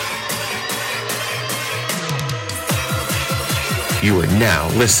You are now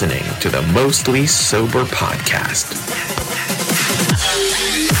listening to the Mostly Sober Podcast.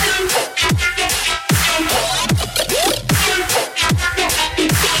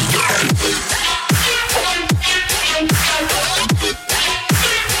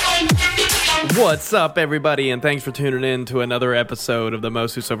 What's up, everybody, and thanks for tuning in to another episode of the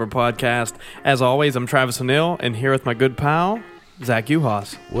Mostly Sober Podcast. As always, I'm Travis O'Neill, and here with my good pal, Zach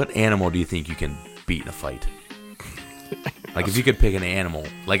Uhas. What animal do you think you can beat in a fight? Like, if you could pick an animal,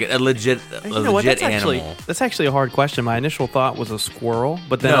 like a legit animal. That's actually a hard question. My initial thought was a squirrel,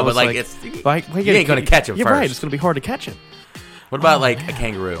 but then No, I was but, like, you ain't gonna catch him You're first. right, it's going to be hard to catch him. What about, a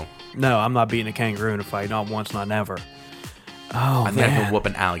kangaroo? No, I'm not beating a kangaroo in a fight. Not once, not never. Oh, I think I could whoop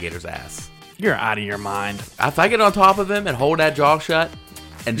an alligator's ass. You're out of your mind. If I get on top of him and hold that jaw shut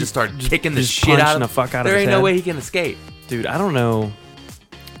and just start kicking the shit out of him, the fuck out of there his ain't head. no way he can escape. Dude, I don't know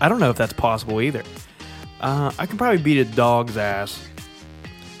if that's possible either. I can probably beat a dog's ass.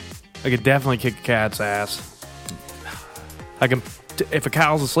 I could definitely kick a cat's ass. I can, if a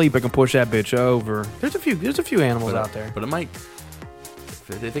cow's asleep, I can push that bitch over. There's a few animals out there. But it might,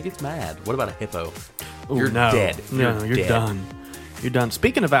 if it gets mad, what about a hippo? Ooh, You're dead. No, you're dead. done. You're done.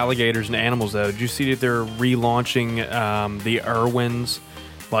 Speaking of alligators and animals, though, did you see that they're relaunching the Irwins?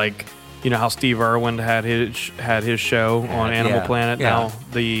 Like, you know how Steve Irwin had his show on Animal Planet? Yeah. Now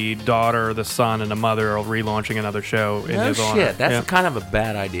the daughter, the son, and the mother are relaunching another show in his honor. Shit, that's kind of a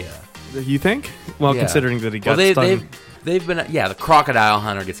bad idea. You think? Well, considering that he got stung. They've been the crocodile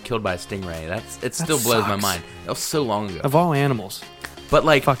hunter gets killed by a stingray. It still blows my mind. That was so long ago. Of all animals. But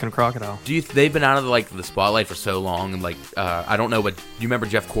fucking crocodile. They've been out of the spotlight for so long, and I don't know, but do you remember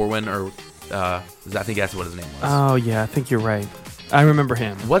Jeff Corwin or I think that's what his name was. Oh yeah, I think you're right. I remember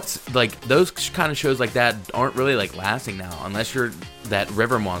him. What's those kind of shows like that aren't really lasting now unless you're that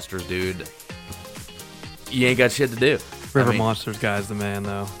River Monsters dude. You ain't got shit to do. River Monsters guy's the man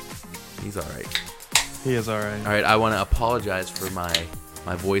though. He's all right. He is all right. All right, I want to apologize for my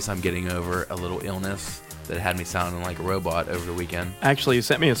voice. I'm getting over a little illness that had me sounding like a robot over the weekend. Actually, he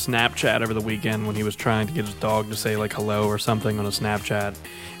sent me a Snapchat over the weekend when he was trying to get his dog to say hello or something on a Snapchat,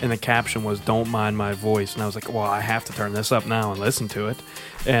 and the caption was "Don't mind my voice," and I was like, "Well, I have to turn this up now and listen to it."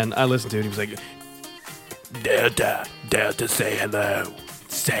 And I listened to it. And he was like, "Delta, say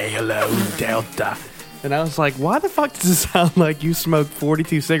hello, Delta." And I was like, "Why the fuck does it sound like you smoked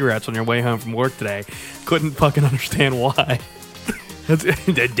 42 cigarettes on your way home from work today?" Couldn't fucking understand why.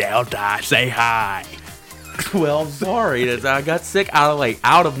 The Delta, say hi. Well, I'm sorry. I got sick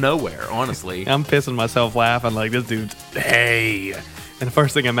out of nowhere, honestly. I'm pissing myself laughing this dude's, hey. And the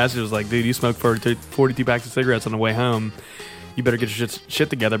first thing I messaged was dude, you smoked 42 packs of cigarettes on the way home. You better get your shit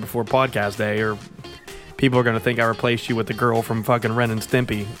together before podcast day or people are going to think I replaced you with the girl from fucking Ren and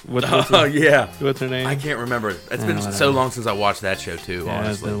Stimpy. What's her name? I can't remember. It's been so long since I watched that show, too,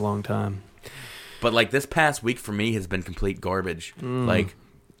 honestly. It's been a long time. But, this past week for me has been complete garbage.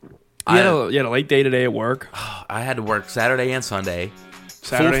 You had a late day today at work? I had to work Saturday and Sunday.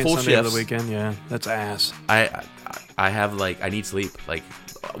 Saturday full and Sunday shifts. of the weekend, yeah. That's ass. I have, I need sleep.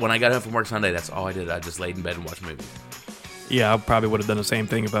 When I got home from work Sunday, that's all I did. I just laid in bed and watched a movie. Yeah, I probably would have done the same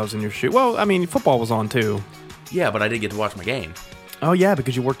thing if I was in your shoe. Well, I mean, football was on, too. Yeah, but I didn't get to watch my game. Oh, yeah,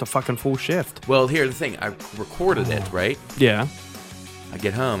 because you worked a fucking full shift. Well, here's the thing. I recorded it, right? Yeah. I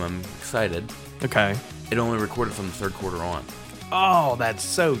get home. I'm excited. Okay. It only recorded from the third quarter on. Oh, that's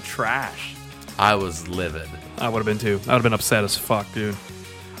so trash. I was livid. I would have been too. I would have been upset as fuck, dude.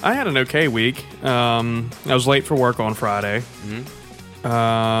 I had an okay week. I was late for work on Friday. Mm-hmm.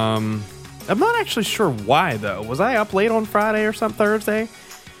 I'm not actually sure why though. Was I up late on Friday or some Thursday?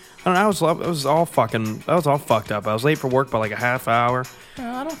 I don't know. I was all fucked up. I was late for work by a half hour.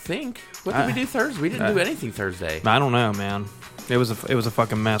 I don't think. What did we do Thursday? We didn't do anything Thursday. I don't know, man. It was a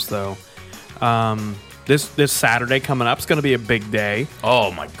fucking mess though. This Saturday coming up is going to be a big day.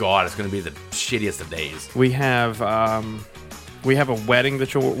 Oh my god, it's going to be the shittiest of days. We have a wedding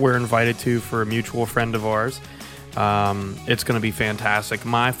that we're invited to for a mutual friend of ours. It's going to be fantastic.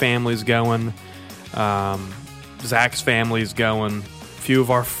 My family's going. Zach's family's going. A few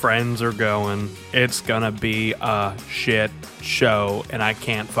of our friends are going. It's going to be a shit show, and I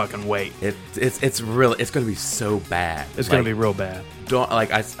can't fucking wait. It's going to be so bad. It's going to be real bad.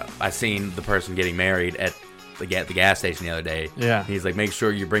 I seen the person getting married at the gas station the other day. Yeah. He's like, make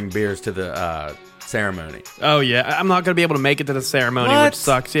sure you bring beers to the ceremony. Oh yeah, I'm not gonna be able to make it to the ceremony, What? which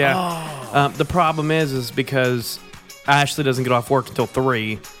sucks. Yeah. Oh. The problem is because Ashley doesn't get off work until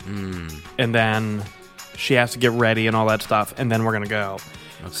 3, and then she has to get ready and all that stuff, and then we're gonna go.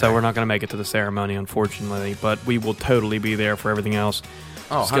 Okay. So we're not gonna make it to the ceremony, unfortunately, but we will totally be there for everything else.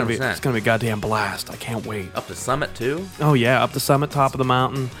 Oh, it's gonna be 100%. it's gonna be a goddamn blast. I can't wait. Up the summit too. Oh yeah, up the summit, top of the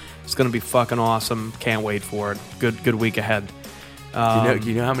mountain. It's gonna be fucking awesome. Can't wait for it. Good week ahead. Do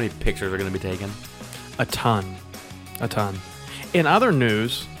you know how many pictures are going to be taken? A ton. In other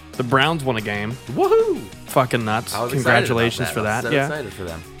news, the Browns won a game. Woohoo! Fucking nuts. I was Congratulations excited about for that. I was so Yeah. excited for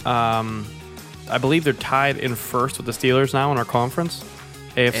them. I believe they're tied in first with the Steelers now in our conference.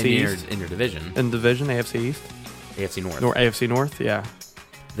 AFC East. In your division, In division, AFC East. AFC North. Or AFC North, yeah.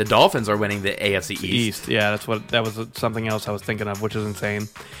 The Dolphins are winning the AFC East. Yeah, that was something else I was thinking of, which is insane.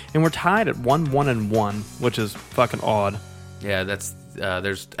 And we're tied at 1-1-1, which is fucking odd. Yeah, that's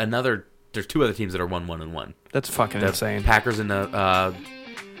there's two other teams that are 1-1-1. That's fucking The insane. Packers and the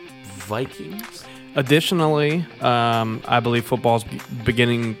Vikings. Additionally, I believe football's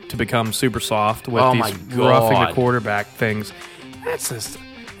beginning to become super soft with Oh these my roughing the God. quarterback things.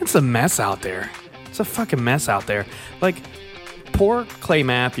 It's a mess out there. It's a fucking mess out there. Like, poor Clay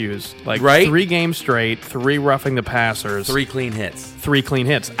Matthews. Like, Right? 3 games straight, 3 roughing the passers. 3 clean hits. 3 clean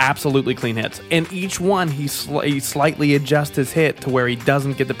hits, absolutely clean hits. And each one, he slightly adjusts his hit to where he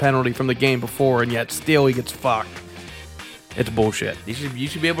doesn't get the penalty from the game before, and yet still he gets fucked. It's bullshit. You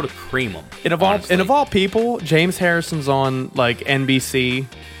should be able to cream them. And of all people, James Harrison's on like NBC,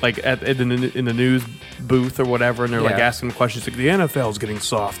 like in the news booth or whatever, and they're like Yeah. asking him questions like the NFL's getting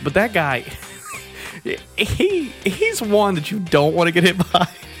soft. But that guy, he's one that you don't want to get hit by.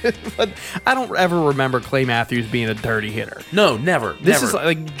 But I don't ever remember Clay Matthews being a dirty hitter. No, never. This never. is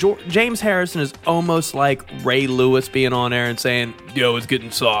like James Harrison is almost like Ray Lewis being on there and saying, "Yo, it's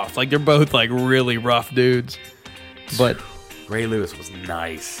getting soft." Like they're both like really rough dudes. But Ray Lewis was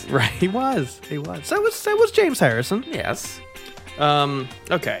nice. right, he was. So was James Harrison. Yes.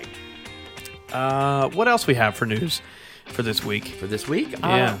 Okay. What else we have for news for this week? For this week,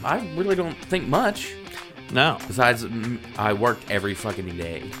 Yeah. I really don't think much. No, Besides, I work every fucking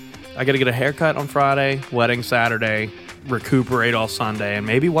day. I got to get a haircut on Friday, wedding Saturday, recuperate all Sunday, and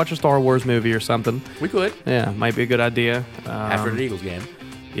maybe watch a Star Wars movie or something. We could Yeah, might be a good idea. after the Eagles game.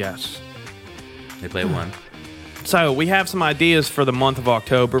 Yes. They play one. So we have some ideas for the month of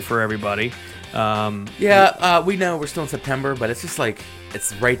October for everybody. We know we're still in September, but it's just like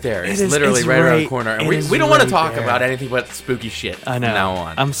it's right there. It's is- literally it's right around the right- corner, and it we is don't want to right talk there. about anything but spooky shit I know. from now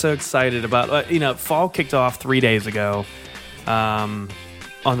on. I'm so excited about fall kicked off 3 days ago, on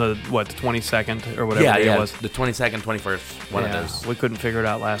the 22nd or whatever day it was. the 22nd, 21st, one of those. We couldn't figure it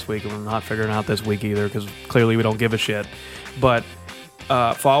out last week, and we're not figuring it out this week either because clearly we don't give a shit. But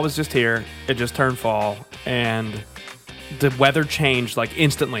fall was just here. It just turned fall, and the weather changed like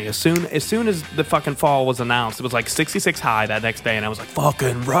instantly. As soon as the fucking fall was announced, it was like 66 high that next day, and I was like,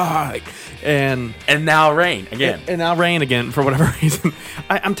 fucking right. And now rain again. and now rain again for whatever reason.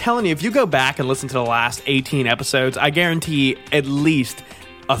 I'm telling you, if you go back and listen to the last 18 episodes, I guarantee at least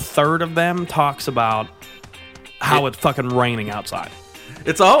a third of them talks about how it's fucking raining outside.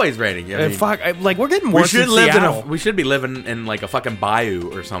 It's always raining. I mean, Like we're getting we worse should in live Seattle. we should be living in like a fucking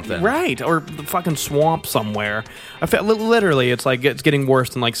bayou or something. Right, or the fucking swamp somewhere. I feel literally, it's like it's getting worse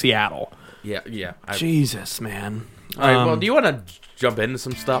than like Seattle. Yeah. Jesus, man. All right. Well, do you want to jump into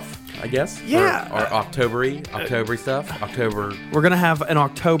some stuff? I guess. Yeah. Or October stuff. October. We're gonna have an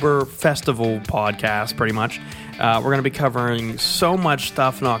October festival podcast, pretty much. We're gonna be covering so much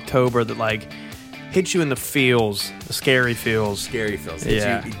stuff in October that like hits you in the feels, the scary feels, Scary feels.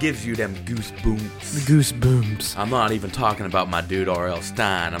 Yeah. It gives you them goosebumps. goosebumps. I'm not even talking about my dude R.L.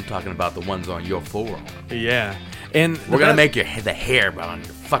 Stein. I'm talking about the ones on your forearm. Yeah, and We're gonna make the hair on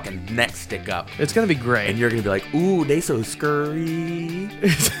your fucking neck stick up, it's gonna be great. and you're gonna be like, "Ooh, they so scurry."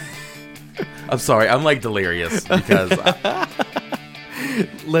 I'm sorry, I'm like delirious because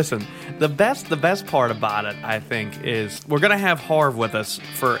Listen, the best part about it, I think, is we're gonna have Harv with us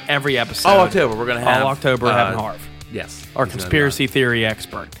for every episode. all October we're gonna have All October having Harv, Yes, our he's gonna be conspiracy theory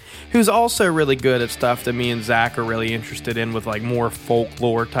expert, who's also really good at stuff that me and Zach are really interested in with like more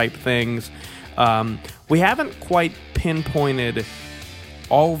folklore type things. We haven't quite pinpointed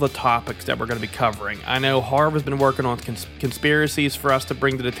all the topics that we're going to be covering. I know Harv has been working on conspiracies for us to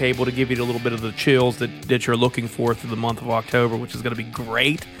bring to the table to give you a little bit of the chills that you're looking for through the month of October, which is going to be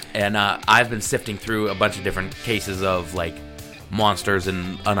great. And I've been sifting through a bunch of different cases of like monsters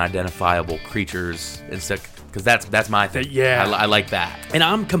and unidentifiable creatures and stuff because that's my thing. Yeah. I like that. And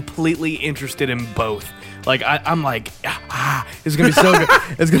I'm completely interested in both. Like I'm like, it's gonna be so good.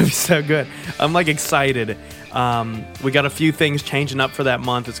 It's gonna be so good. I'm like excited. We got a few things changing up for that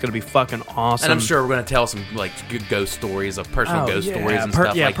month. It's gonna be fucking awesome. And I'm sure we're gonna tell some like good ghost stories of personal ghost stories and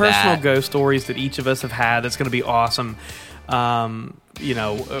stuff like personal that. ghost stories that each of us have had. That's gonna be awesome.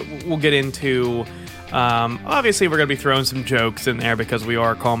 we'll get into. Obviously, we're going to be throwing some jokes in there because we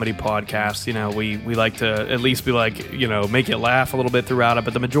are a comedy podcast. We like to at least be like, make you laugh a little bit throughout it.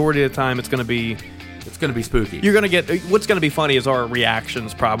 But the majority of the time, it's going to be spooky. You're going to get what's going to be funny is our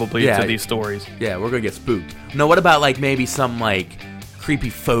reactions probably to these stories. Yeah, we're going to get spooked. No, what about like maybe some like creepy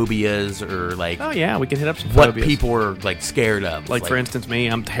phobias or like? Oh yeah, we can hit up some what phobias. people are like scared of. Like for instance, me,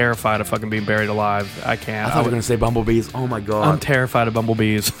 I'm terrified of fucking being buried alive. I can't. I thought you were going to say bumblebees. Oh my god. I'm terrified of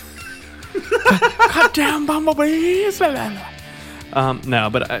bumblebees. Cut down bumblebees. No,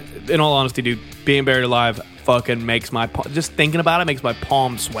 but in all honesty, dude, being buried alive fucking makes my just thinking about it makes my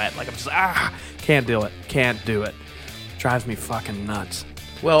palms sweat. Like I'm just can't do it. Drives me fucking nuts.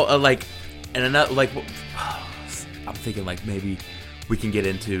 Well, and another I'm thinking like maybe we can get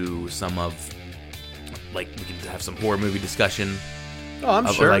into some of we can have some horror movie discussion. Oh, I'm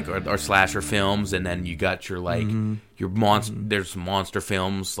sure. Or slasher films, and then you got your your monster. There's some monster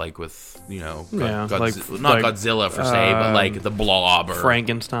films with not Godzilla per se, but like the Blob or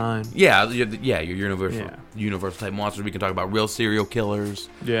Frankenstein. Yeah, your universal type monsters. We can talk about real serial killers.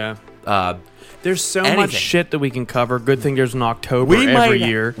 Yeah. There's so anything. much shit that we can cover. Good thing there's an October every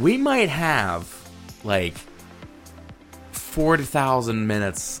year. We might have 40,000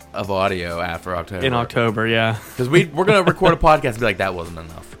 minutes of audio after October. In October, yeah. Because we're going to record a podcast and be like, that wasn't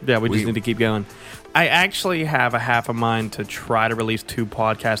enough. Yeah, we just need to keep going. I actually have a half a mind to try to release 2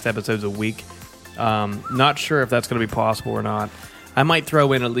 podcast episodes a week. Not sure if that's going to be possible or not. I might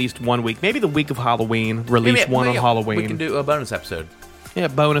throw in at least 1 week. Maybe the week of Halloween. Release one on Halloween. We can do a bonus episode. Yeah,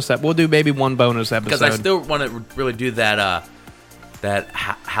 bonus episode. We'll do maybe 1 bonus episode. Because I still want to really do that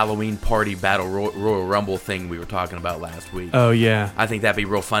Halloween party battle Royal Rumble thing we were talking about last week. Oh, yeah. I think that'd be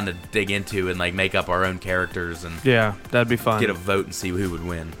real fun to dig into and make up our own characters and yeah, that'd be fun. Get a vote and see who would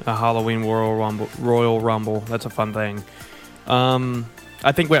win. A Halloween Royal Rumble. That's a fun thing.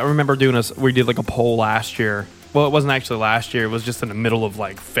 I think I remember we did a poll last year. Well, it wasn't actually last year. It was just in the middle of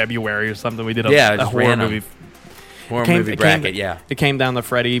February or something. We did a horror movie. Movie bracket, yeah. It came down to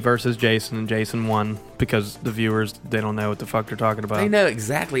Freddy versus Jason, and Jason won because the viewers, they don't know what the fuck they're talking about. They know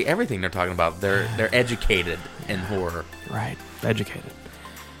exactly everything they're talking about. They're educated in horror. Right. Educated.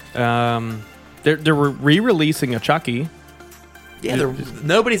 They're re-releasing a Chucky. Yeah,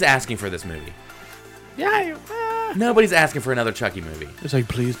 nobody's asking for this movie. Yeah, nobody's asking for another Chucky movie. It's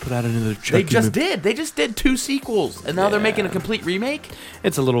please put out another Chucky movie. They just did 2 sequels, and now they're making a complete remake?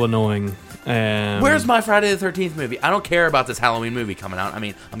 It's a little annoying. Where's my Friday the 13th movie? I don't care about this Halloween movie coming out. I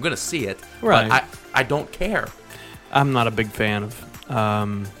mean, I'm going to see it, right. But I don't care. I'm not a big fan of... I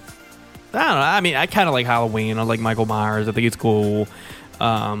don't know. I mean, I kind of like Halloween. I like Michael Myers. I think it's cool.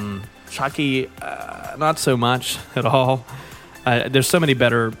 Chucky, not so much at all. There's so many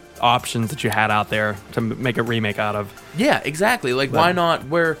better options that you had out there to make a remake out of. Yeah, exactly. Why not?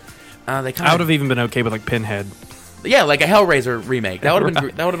 Where they kind I would have even been okay with Pinhead. Yeah, a Hellraiser remake. That would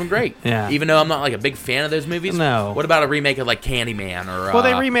have been great. Yeah. Even though I'm not a big fan of those movies. No. What about a remake of Candyman or? Well,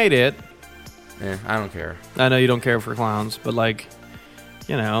 they remade it. I don't care. I know you don't care for clowns, but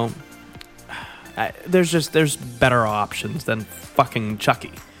there's better options than fucking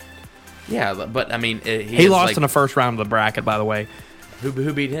Chucky. Yeah, but I mean, he lost in the first round of the bracket, by the way.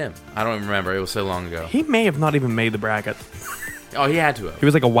 Who beat him? I don't even remember. It was so long ago. He may have not even made the bracket. Oh, he had to have. He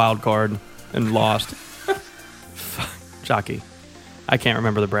was a wild card and lost. Chucky. I can't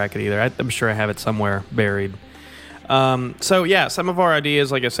remember the bracket either. I'm sure I have it somewhere buried. So yeah, some of our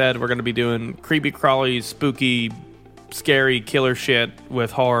ideas, like I said, we're going to be doing creepy, crawly, spooky, scary, killer shit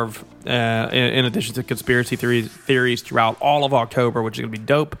with Harv, in addition to conspiracy theories throughout all of October, which is going to be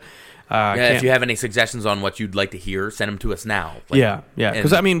dope. If you have any suggestions on what you'd like to hear, send them to us now. Yeah.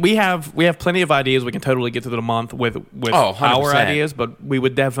 Because I mean, we have plenty of ideas. We can totally get through the month with our ideas, but we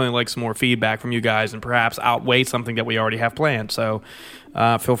would definitely like some more feedback from you guys, and perhaps outweigh something that we already have planned. So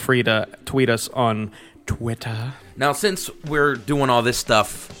feel free to tweet us on Twitter. Now, since we're doing all this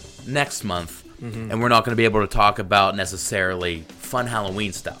stuff next month, and we're not going to be able to talk about necessarily fun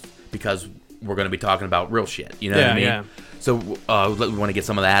Halloween stuff because we're going to be talking about real shit. You know what I mean? Yeah. So we want to get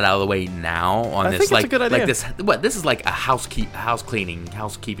some of that out of the way now on I this. Think it's a good idea. This is like a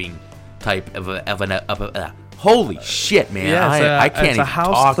housekeeping type of a holy shit, man! Yeah, I can't. It's a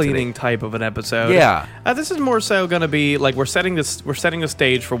house cleaning type of an episode. Yeah, this is more so going to be we're setting the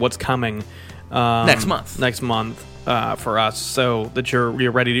stage for what's coming next month. For us, so that you're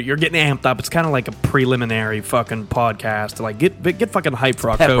ready you're getting amped up. It's kind of like a preliminary fucking podcast to get fucking hyped for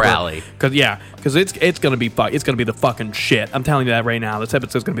October. Pep rally. Because it's gonna be the fucking shit. I'm telling you that right now. This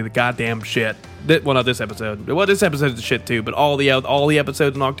episode's gonna be the goddamn shit. Well, not this episode. Well, this episode's the shit too. But all the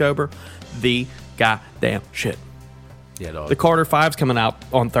episodes in October, the goddamn shit. Yeah, dog. The Carter 5's coming out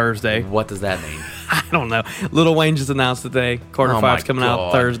on Thursday. What does that mean? I don't know. Lil Wayne just announced today. Carter 5's coming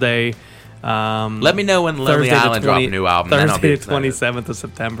out Thursday. Let me know when Lonely Island drop a new album. Thursday, the 27th of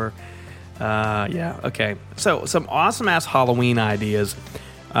September. Yeah, okay. So, some awesome-ass Halloween ideas.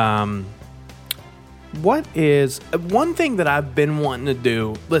 What is... One thing that I've been wanting to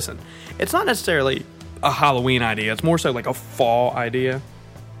do... Listen, it's not necessarily a Halloween idea. It's more so like a fall idea.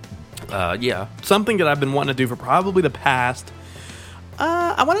 Yeah. Something that I've been wanting to do for probably the past...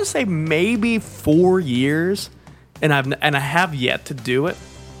 I want to say maybe 4 years. And I have yet to do it.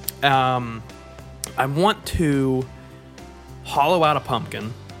 I want to hollow out a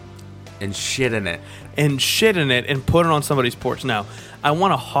pumpkin and shit in it and put it on somebody's porch. No, I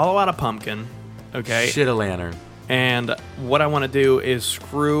want to hollow out a pumpkin, okay? Shit a lantern. And what I want to do is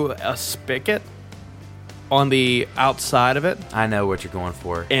screw a spigot on the outside of it. I know what you're going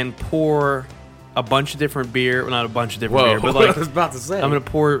for. And pour a bunch of different beer. Well, not a bunch of different beer, but like I was about to say. I'm going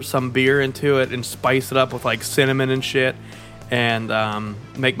to pour some beer into it and spice it up with like cinnamon and shit. And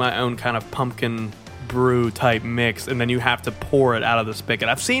make my own kind of pumpkin brew type mix, and then you have to pour it out of the spigot.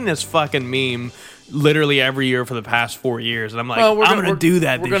 I've seen this fucking meme literally every year for the past 4 years, and I'm like, I'm going to do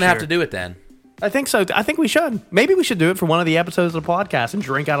that this year. We're going to have to do it then. I think so. I think we should. Maybe we should do it for one of the episodes of the podcast and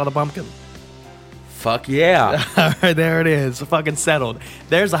drink out of the pumpkin. Fuck yeah. All right, there it is. Fucking settled.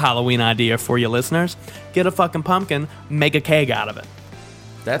 There's a Halloween idea for you listeners. Get a fucking pumpkin, make a keg out of it.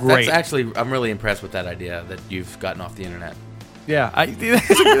 That's actually, I'm really impressed with that idea that you've gotten off the internet. Yeah,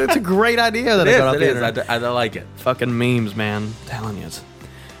 it's a great idea that I got off the internet. I like it. Fucking memes, man. I'm telling you.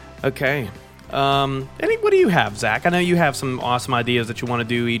 Okay. What do you have, Zach? I know you have some awesome ideas that you want to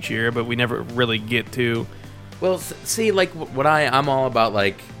do each year, but we never really get to. Well, see, like, I'm all about,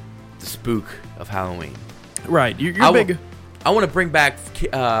 like, the spook of Halloween. Right. You're big. I want to bring back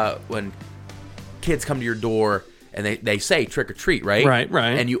when kids come to your door and they say trick or treat, right?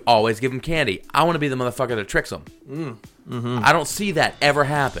 Right. And you always give them candy. I want to be the motherfucker that tricks them. Mm-hmm. I don't see that ever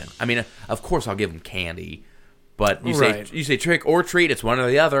happen. I mean, of course I'll give them candy, but you say trick or treat, it's one or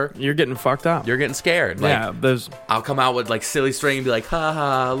the other. You're getting fucked up. You're getting scared. Like, yeah, I'll come out with like silly string and be like, ha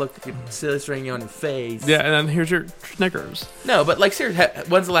ha, look, silly string on your face. Yeah, and then here's your Snickers. No, but like seriously,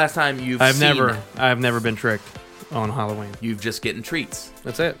 when's the last time I've never been tricked on Halloween. You've just getting treats.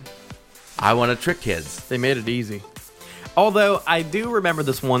 That's it. I want to trick kids. They made it easy. Although, I do remember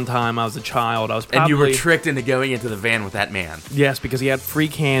this one time I was a child. And you were tricked into going into the van with that man. Yes, because he had free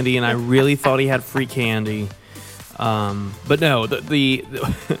candy, and I really thought he had free candy. But no, the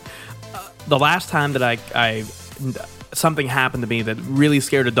last time that I something happened to me that really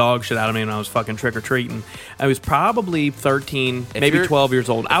scared the dog shit out of me when I was fucking trick-or-treating. I was probably 13, maybe 12 years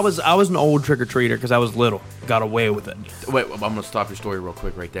old. I was an old trick-or-treater because I was little. Got away with it. Wait, I'm going to stop your story real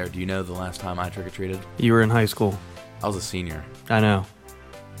quick right there. Do you know the last time I trick-or-treated? You were in high school. I was a senior. I know.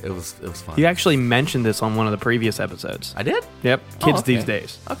 It was fun. You actually mentioned this on one of the previous episodes. I did? Yep. Kids these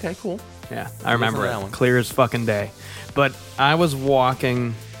days. Okay, cool. Yeah, I remember it. Clear as fucking day. But I was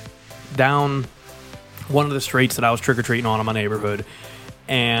walking down one of the streets that I was trick-or-treating on in my neighborhood,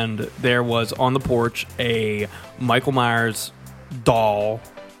 and there was on the porch a Michael Myers doll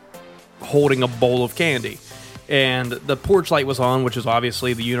holding a bowl of candy. And the porch light was on, which is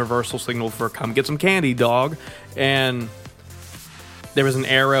obviously the universal signal for come get some candy, dog. And there was an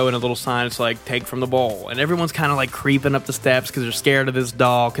arrow and a little sign. It's like, take from the bowl. And everyone's kind of like creeping up the steps because they're scared of this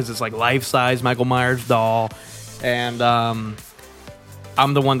doll because it's like life-size Michael Myers doll. And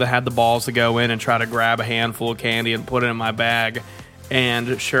I'm the one that had the balls to go in and try to grab a handful of candy and put it in my bag.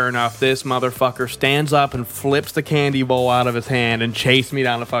 And sure enough, this motherfucker stands up and flips the candy bowl out of his hand and chased me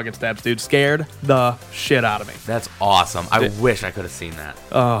down the fucking steps, dude. Scared the shit out of me. That's awesome. I wish I could have seen that.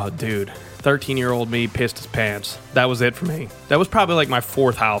 Oh, dude. 13-year-old me pissed his pants. That was it for me. That was probably like my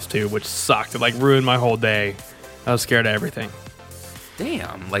fourth house, too, which sucked. It like ruined my whole day. I was scared of everything.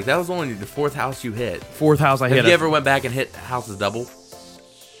 Damn. Like, that was only the fourth house you hit. Fourth house I hit. Have you ever went back and hit houses double?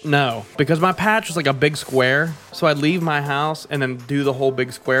 No, because my patch was like a big square, so I'd leave my house and then do the whole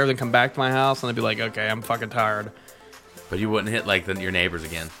big square, then come back to my house, and I'd be like, okay, I'm fucking tired. But you wouldn't hit like your neighbors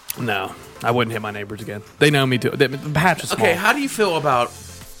again? No, I wouldn't hit my neighbors again. They know me too. The patch is small. Okay, how do you feel about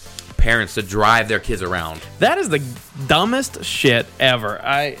parents to drive their kids around? That is the dumbest shit ever.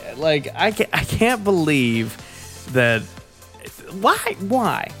 I can't believe that.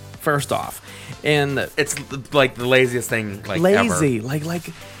 Why? First off, and it's like the laziest thing lazy ever. like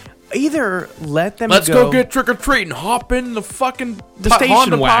either let them let's go get trick-or-treating, hop in the fucking station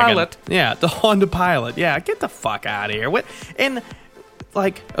Honda wagon. Pilot. Yeah, the Honda Pilot. Yeah, get the fuck out of here. What? And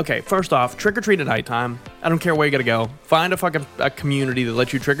like, okay, first off, trick-or-treat at nighttime. I don't care where you got to go. Find a fucking community that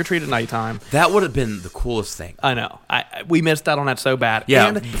lets you trick-or-treat at nighttime. That would have been the coolest thing. I know. We missed out on that so bad.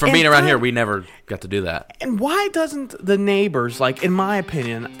 Yeah, from being around here, we never got to do that. And why doesn't the neighbors, like, in my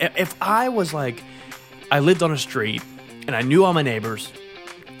opinion, if I was like, I lived on a street and I knew all my neighbors,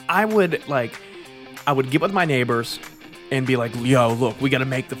 I would get with my neighbors and be like, yo, look, we got to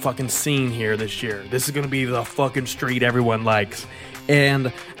make the fucking scene here this year. This is going to be the fucking street everyone likes.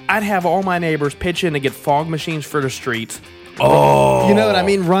 And I'd have all my neighbors pitch in to get fog machines for the streets. Oh. You know what I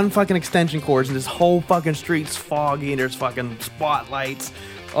mean? Run fucking extension cords and this whole fucking street's foggy and there's fucking spotlights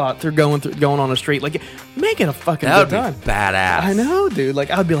going on the street. Like, make it a fucking that good would be time. badass. I know, dude.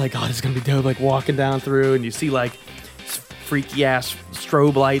 Like, I'd be like, oh, this is going to be dope. Like, walking down through and you see, like, freaky ass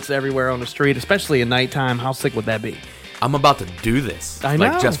strobe lights everywhere on the street, especially at nighttime. How sick would that be? I'm about to do this. I know.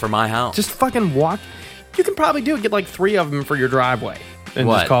 Like, just for my house. Just fucking walk. You can probably do it. Get like 3 of them for your driveway. And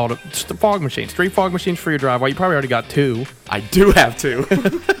What? just call it just the fog machines. 3 fog machines for your driveway. You probably already got 2. I do have to.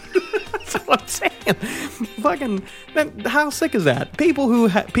 That's what I'm saying. Fucking, how sick is that? People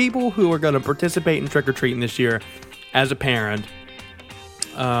who are going to participate in trick or treating this year, as a parent.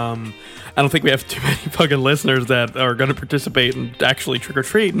 I don't think we have too many fucking listeners that are going to participate in actually trick or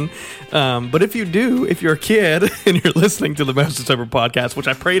treating. But if you do, if you're a kid and you're listening to the Mostly Sober podcast, which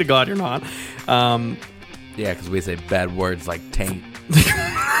I pray to God you're not. Yeah, because we say bad words like taint.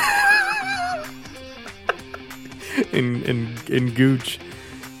 in gooch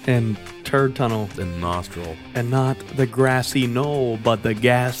and turd tunnel And nostril. and not the grassy knoll but the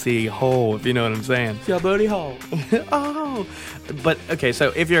gassy hole, if you know what I'm saying. Yeah, booty hole. Oh, but okay,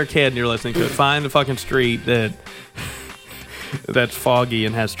 so if you're a kid and you're listening to it, find the fucking street that's foggy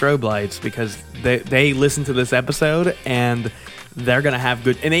and has strobe lights, because they listen to this episode and they're gonna have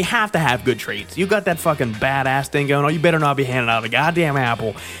good, and they have to have good treats. You got that fucking badass thing going on, you better not be handing out a goddamn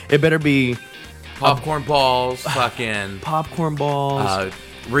apple. It better be Popcorn balls, fucking popcorn balls,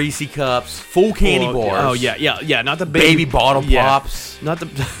 Reese cups, full candy bars. Oh yeah, not the baby bottle pops, not the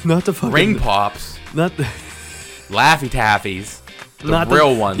fucking ring pops, not the Laffy Taffies, the not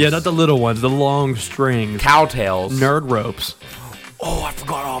real ones. Yeah, not the little ones, the long strings, Cowtails, nerd ropes. Oh, I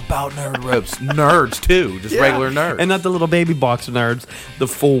forgot all about nerd ropes. Nerds too, just regular nerds, and not the little baby box of nerds, the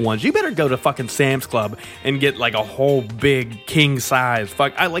full ones. You better go to fucking Sam's Club and get like a whole big king size.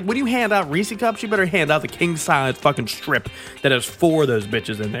 Like when you hand out Reese cups, you better hand out the king size fucking strip that has 4 of those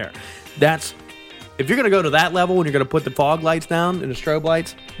bitches in there. That's, if you're gonna go to that level and you're gonna put the fog lights down and the strobe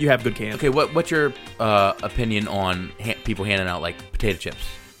lights, you have good candy. Okay, what's your opinion on people handing out like potato chips?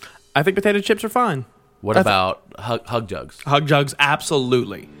 I think potato chips are fine. What about hug jugs? Hug jugs,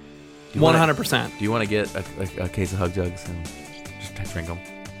 absolutely. 100%. Do you want to get a case of hug jugs and just drink them?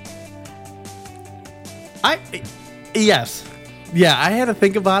 Yes. Yeah, I had to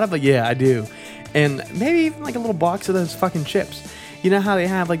think about it, but yeah, I do. And maybe even like a little box of those fucking chips. You know how they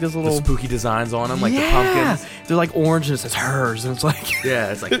have like those little The spooky designs on them, like the pumpkins? They're like orange and it says hers, and it's like...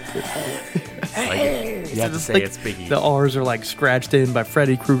 Yeah, it's like... you have to say like, it's spooky. The R's are like scratched in by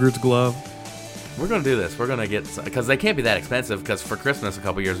Freddy Krueger's glove. We're going to do this. We're going to get... Because they can't be that expensive, because for Christmas a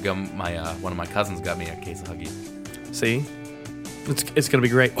couple years ago, my one of my cousins got me a case of Huggies. See? It's going to be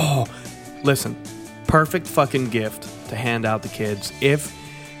great. Oh, listen. Perfect fucking gift to hand out to kids.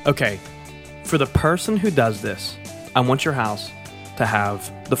 Okay, for the person who does this, I want your house to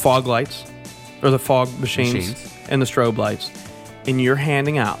have the fog lights, or the fog machines. And the strobe lights. And you're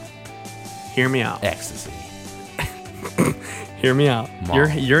handing out, hear me out. Ecstasy. Hear me out.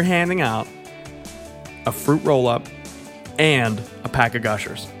 Mom. You're handing out a fruit roll-up and a pack of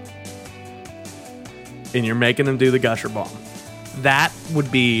Gushers. And you're making them do the Gusher bomb. That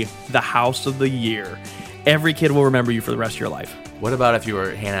would be the house of the year. Every kid will remember you for the rest of your life. What about if you were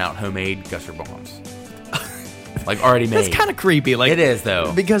handing out homemade Gusher bombs? Like already made. That's kind of creepy. Like, it is,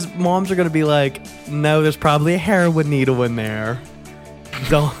 though. Because moms are going to be like, no, there's probably a heroin needle in there.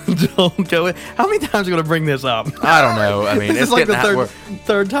 Don't go in. How many times are we going to bring this up? I don't know. I mean, this it's is like the getting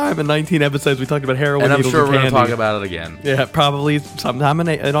third time in 19 episodes we talked about heroin and I'm needles sure and we're going to candy. talk about it again. Yeah, probably sometime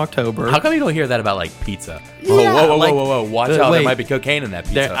in October. How come you don't hear that about, like, pizza? Yeah, Whoa. Watch out. wait. There might be cocaine in that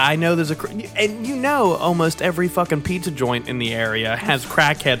pizza. I know there's and you know almost every fucking pizza joint in the area has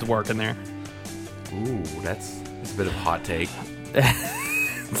crackheads working there. Ooh, that's a bit of a hot take.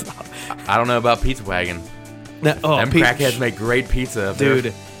 I don't know about Pizza Wagon. Them Crackheads make great pizza.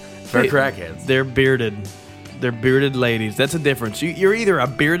 Dude. They're crackheads. They're bearded. They're bearded ladies. That's a difference. You're either a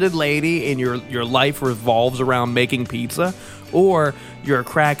bearded lady and your life revolves around making pizza, or you're a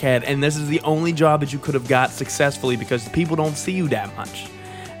crackhead and this is the only job that you could have got successfully because people don't see you that much.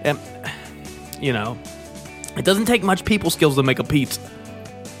 And, you know, it doesn't take much people skills to make a pizza.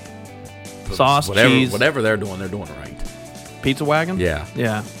 Sauce, cheese. Whatever they're doing it right. Pizza Wagon? Yeah.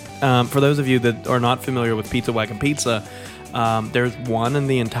 Yeah. For those of you that are not familiar with Pizza Wagon Pizza, there's one in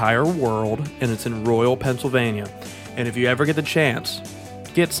the entire world, and it's in Royal, Pennsylvania. And if you ever get the chance,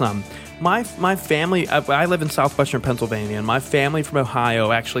 get some. My family, I live in southwestern Pennsylvania, and my family from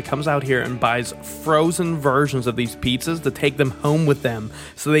Ohio actually comes out here and buys frozen versions of these pizzas to take them home with them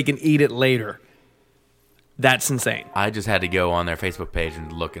so they can eat it later. That's insane. I just had to go on their Facebook page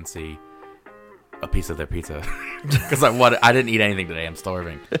and look and see a piece of their pizza because I didn't eat anything today. I'm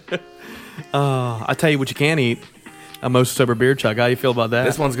starving. I tell you what you can eat. A Most Sober Beer Chug. How you feel about that?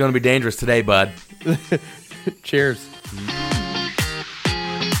 This one's going to be dangerous today, bud. Cheers.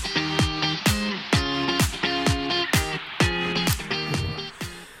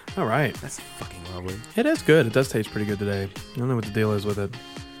 All right. That's fucking lovely. It is good. It does taste pretty good today. I don't know what the deal is with it.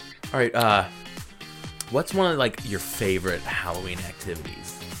 All right. What's one of your favorite Halloween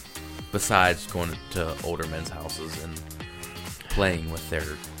activities besides going to older men's houses and playing with their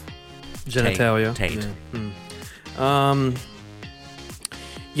genitalia? Taint.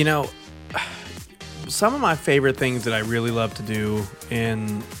 Yeah. Some of my favorite things that I really love to do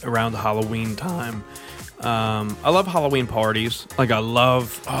around Halloween time. I love Halloween parties. I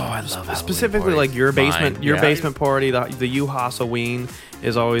love specifically Halloween your basement. Mine, your yeah. basement party. The U-Halloween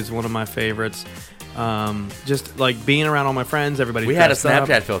is always one of my favorites. Just being around all my friends. Everybody. We had a dressed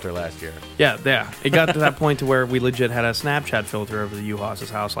Snapchat up. filter last year. Yeah. It got to that point to where we legit had a Snapchat filter over the U-Haas's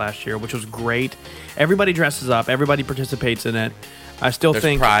house last year, which was great. Everybody dresses up. Everybody participates in it. There's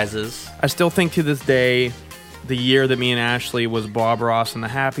prizes. I still think to this day, the year that me and Ashley was Bob Ross and the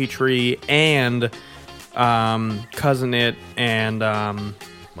Happy Tree and Cousin It and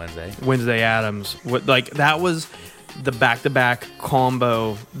Wednesday Addams. That was the back-to-back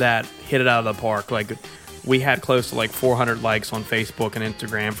combo that hit it out of the park. We had close to 400 likes on Facebook and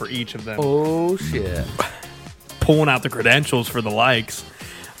Instagram for each of them. Oh shit! Pulling out the credentials for the likes.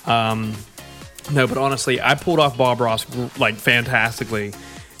 No, but honestly, I pulled off Bob Ross fantastically,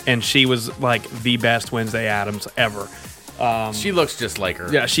 and she was the best Wednesday Addams ever. She looks just like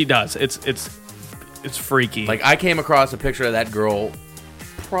her. Yeah, she does. It's freaky. I came across a picture of that girl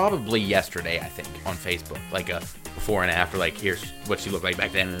probably yesterday, I think, on Facebook. A before and after. Here's what she looked like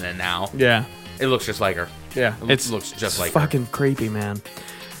back then and then now. Yeah, it looks just like her. Yeah, it looks just like fucking her. Creepy, man.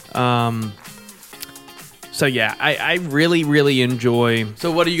 So yeah, I really, really enjoy. So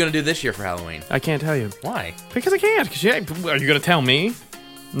what are you gonna do this year for Halloween? I can't tell you. Why? Because I can't. Are you gonna tell me?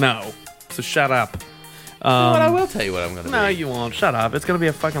 No. So shut up. I will tell you what I'm gonna do. No, you won't. Shut up. It's gonna be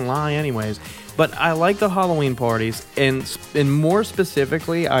a fucking lie, anyways. But I like the Halloween parties, and more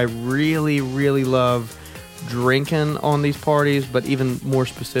specifically, I really, really love drinking on these parties. But even more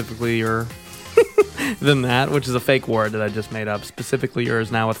specifically, than that, which is a fake word that I just made up. Specifically,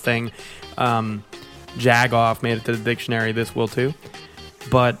 is now a thing. Jagoff made it to the dictionary. This will too.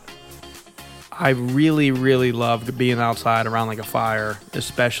 But I really, really love being outside around a fire,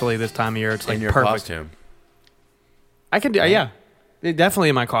 especially this time of year. It's in your perfect. Costume. I can do, yeah. Definitely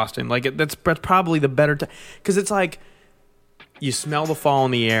in my costume. That's probably the better time. Because it's you smell the fall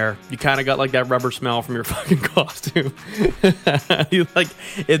in the air. You kind of got that rubber smell from your fucking costume.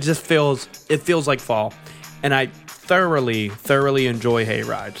 It just feels like fall. And I thoroughly, thoroughly enjoy hay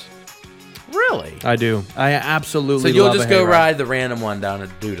rides. Really? I do. I absolutely So you'll love just a go hayride. ride the random one down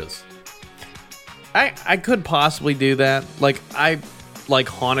at Duda's. I could possibly do that. I like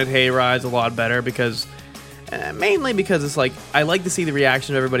haunted hay rides a lot better because mainly because it's I like to see the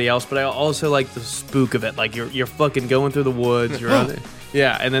reaction of everybody else, but I also like the spook of it. You're fucking going through the woods. You're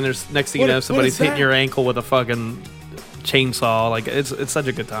yeah, and then there's next thing you know somebody's hitting your ankle with a fucking chainsaw. It's such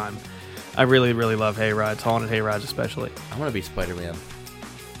a good time. I really, really love hay rides, haunted hay rides especially. I want to be Spider-Man.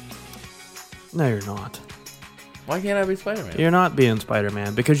 No, you're not. Why can't I be Spider-Man? You're not being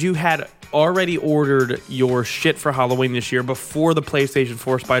Spider-Man because you had already ordered your shit for Halloween this year before the PlayStation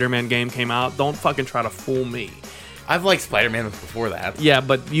 4 Spider-Man game came out. Don't fucking try to fool me. I've liked Spider-Man before that. Yeah,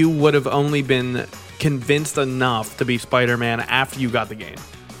 but you would have only been convinced enough to be Spider-Man after you got the game.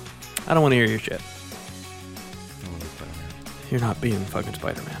 I don't want to hear your shit. You're not being fucking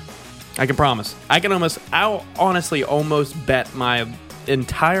Spider-Man. I can promise. I'll honestly almost bet my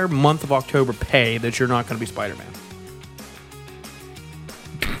entire month of October pay that you're not going to be Spider-Man.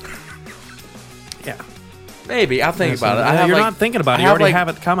 Yeah. Maybe. I'll think about it. You're not thinking about it. You already have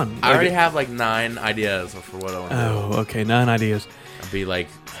it coming. I already have 9 ideas for what I want to do. Oh, okay. 9 ideas. I'd be like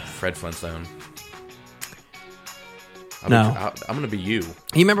Fred Flintstone. I'm going to be you.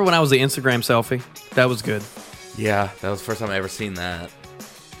 You remember when I was the Instagram selfie? That was good. Yeah, that was the first time I ever seen that.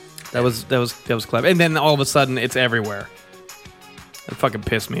 That was clever. And then all of a sudden, it's everywhere. It fucking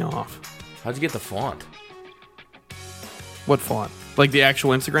pissed me off. How'd you get the font? What font? Like the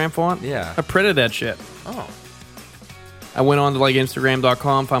actual Instagram font? Yeah. I printed that shit. Oh. I went on to like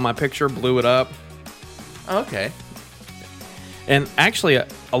Instagram.com, found my picture, blew it up. Okay. And actually, a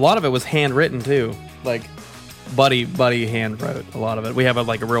lot of it was handwritten too. Like, Buddy hand wrote a lot of it. We have a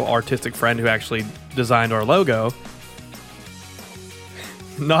real artistic friend who actually designed our logo.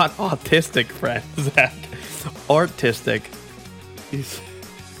 Not autistic friend, Zach. Artistic.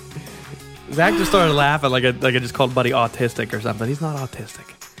 Zach just started laughing like I just called Buddy autistic or something. He's not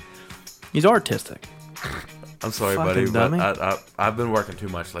autistic. He's artistic. I'm sorry, Fucking buddy, dummy. but I've been working too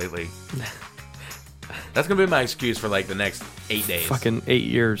much lately. That's gonna be my excuse for like the next 8 days. Fucking 8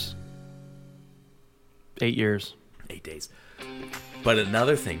 years. 8 years. 8 days. But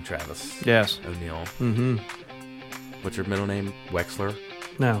another thing, Travis. Yes. O'Neill. Mm-hmm. What's your middle name? Wexler?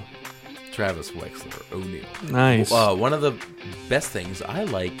 No. Travis Wexler O'Neill. Nice. One of the best things, I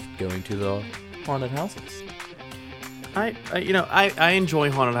like going to the haunted houses. I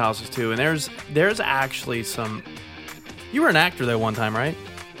enjoy haunted houses too, and there's actually some. You were an actor though one time, right?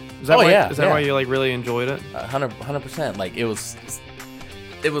 Is that why, yeah. Is that why you like really enjoyed it? 100%. Like it was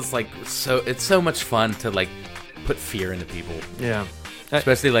like so. It's so much fun to like put fear into people, Yeah.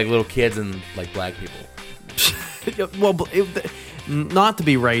 especially like little kids and like black people. Well, not to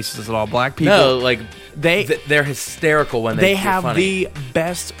be racist at all. Black people. No, like They- they're hysterical when they they're have funny. the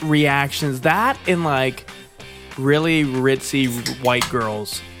best reactions. That and like really ritzy white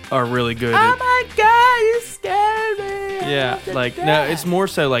girls are really good. Oh my god, you scared me! Yeah, like no, it's more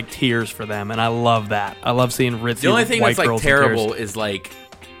so like tears for them, and I love that. I love seeing ritzy. The only thing white that's like girls in terrible tears. is like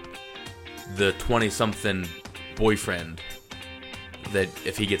the 20-something boyfriend that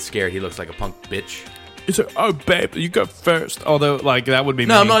if he gets scared, he looks like a punk bitch. It's like, oh babe, you go first. Although like that would be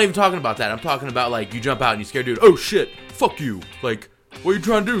No, me. I'm not even talking about that. I'm talking about like you jump out and you scare dude. Oh shit, fuck you. Like, what are you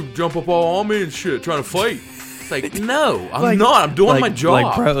trying to do? Jump up all on me and shit, trying to fight. It's like, no, I'm Like- not. I'm doing my job.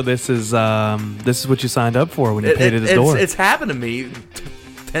 Like, bro, this is what you signed up for when you paid at his door. It's happened to me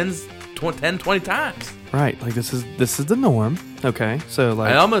 10, 20 times. Right, like this is the norm. Okay, so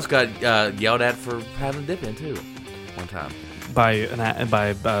like I almost got yelled at for having a dip in too, one time. by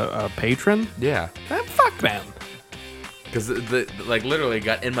a patron. Yeah, Fuck them. because the like literally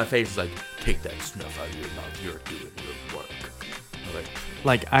got in my face. It's like, take that snuff out of your mouth. You're doing your work. I'm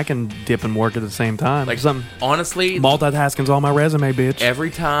Like I can dip and work at the same time. like Some honestly, multitasking's on my resume, bitch. every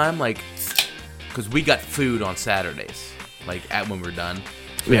time, like, because we got food on Saturdays, like when we're done.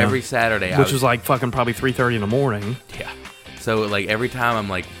 So Yeah. every Saturday, Which was like fucking probably 3:30 in the morning. yeah. So like every time I'm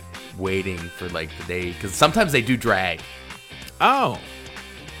like waiting for like the day, because sometimes they do drag. Oh.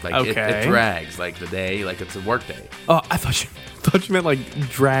 Like Okay. it drags like the day, like it's a work day. Oh, I thought you meant like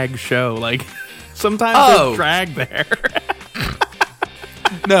drag show. Like sometimes Oh. there's drag there.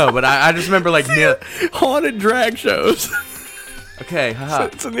 No, but I just remember like Haunted drag shows. okay, haha.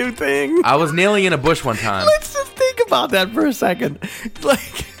 It's a new thing. I was kneeling in a bush one time. Let's just think about that for a second.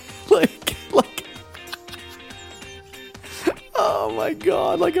 Like. Oh my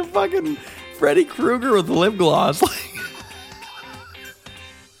god! Like a fucking Freddy Krueger with lip gloss.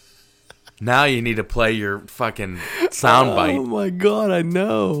 Now you need to play your fucking soundbite. Oh my god! I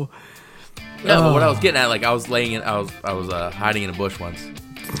know. No, but what I was getting at, like I was hiding in a bush once,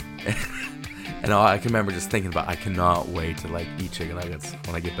 and all I can remember just thinking about, I cannot wait to like eat chicken nuggets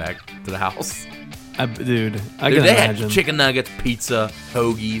when I get back to the house. Dude, I Dude, can they imagine. had chicken nuggets, pizza,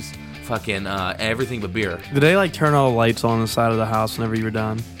 hoagies, fucking everything but beer. Did they like turn all the lights on the side of the house whenever you were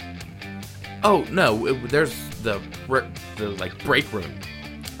done? Oh no, there's the like break room.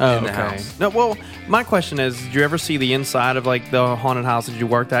 Oh, In the okay. house. No, well, my question is, did you ever see the inside of like the haunted house that you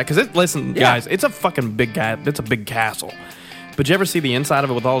worked at? Because listen, Yeah. guys, it's a fucking big it's a big castle. But you ever see the inside of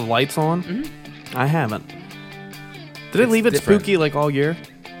it with all the lights on? Mm-hmm. I haven't. Did they It's leave it different. spooky like all year?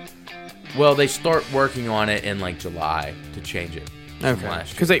 Well, they start working on it in like July to change it. from Okay. last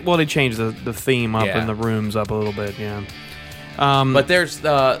year. Because they changed the theme up Yeah. and the rooms up a little bit. Yeah. But there's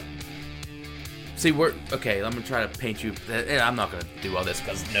see, we're okay. I'm gonna try to paint you. I'm not gonna do all this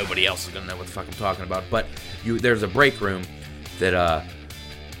because nobody else is gonna know what the fuck I'm talking about. But there's a break room that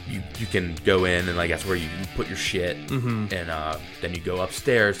you can go in, and like that's where you put your shit, and then you go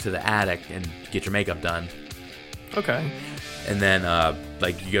upstairs to the attic and get your makeup done, Okay. and then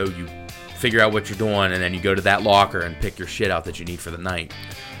like you figure out what you're doing, and then you go to that locker and pick your shit out that you need for the night.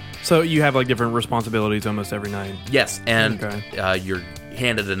 So you have like different responsibilities almost every night. Yes, and Okay. you're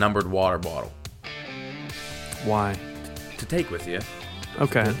handed a numbered water bottle Why? to take with you.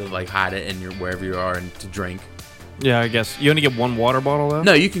 Okay. To like hide it in your wherever you are and to drink. Yeah, I guess you only get one water bottle though.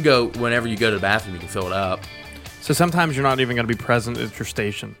 No, you can go whenever you go to the bathroom. You can fill it up. So sometimes you're not even going to be present at your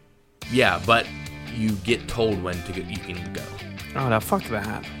station. Yeah, but you get told when you can go. Oh, no, fuck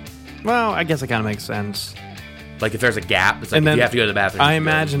that. Well, I guess it kind of makes sense. Like, if there's a gap, it's like And if then you have to go to the bathroom. I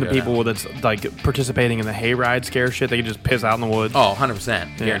imagine the people that's, like, participating in the hayride scare shit, they can just piss out in the woods. Oh,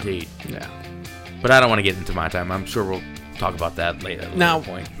 100%. Guaranteed. Yeah. But I don't want to get into my time. I'm sure we'll talk about that later. Now,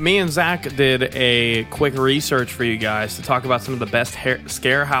 me and Zach did a quick research for you guys to talk about some of the best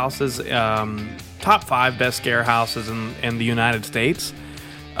scare houses, top 5 best scare houses in the United States,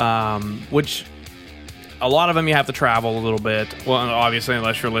 which a lot of them you have to travel a little bit. Well, obviously,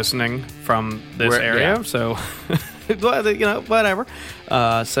 unless you're listening from this area. Yeah. So, whatever.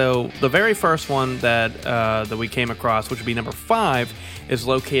 So the very first one that we came across, which would be number 5, is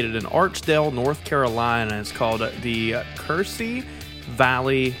located in Archdale, North Carolina. It's called the Kersey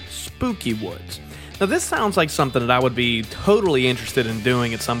Valley Spooky Woods. Now, this sounds like something that I would be totally interested in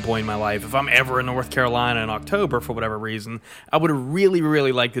doing at some point in my life. If I'm ever in North Carolina in October for whatever reason, I would really,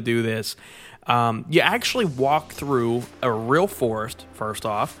 really like to do this. You actually walk through a real forest, first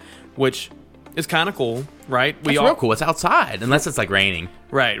off, which is kind of cool, right? It's real cool. It's outside, unless it's like raining.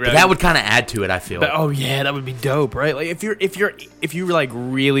 Right. But that would kind of add to it, I feel. But, oh yeah, that would be dope, right? Like if you like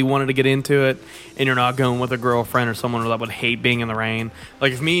really wanted to get into it, and you're not going with a girlfriend or someone that would hate being in the rain.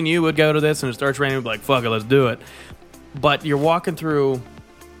 Like if me and you would go to this and it starts raining, we'd be like, fuck it, let's do it. But you're walking through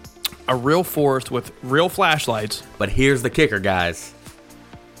a real forest with real flashlights. But here's the kicker, guys.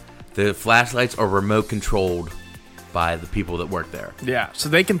 The flashlights are remote controlled by the people that work there. Yeah, so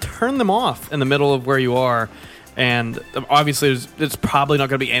they can turn them off in the middle of where you are, and obviously there's probably not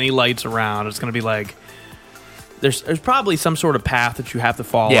going to be any lights around. It's going to be like there's probably some sort of path that you have to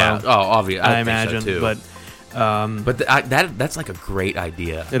follow. Yeah, obviously, I imagine, so too. But that's like a great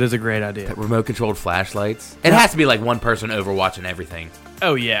idea. It is a great idea. That remote controlled flashlights. It has to be like one person overwatching everything.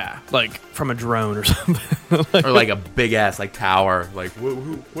 Oh yeah, like from a drone or something, or like a big ass like tower. Like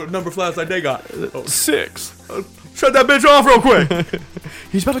what number flashlight they got? 6. Shut that bitch off real quick.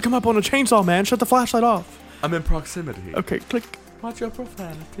 He's about to come up on a chainsaw, man. Shut the flashlight off. I'm in proximity. Okay, click. Watch your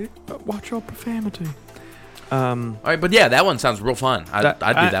profanity. Watch your profanity. All right, but yeah, that one sounds real fun. I'd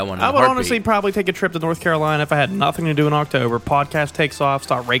do that one. I would honestly probably take a trip to North Carolina if I had nothing to do in October. Podcast takes off,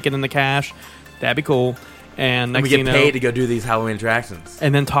 start raking in the cash. That'd be cool. And next we get paid to go do these Halloween attractions,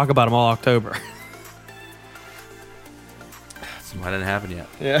 and then talk about them all October. That's why it didn't happen yet.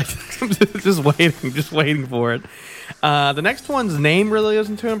 Yeah, just waiting for it. The next one's name really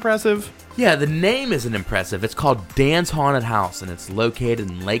isn't too impressive. Yeah, the name isn't impressive. It's called Dan's Haunted House, and it's located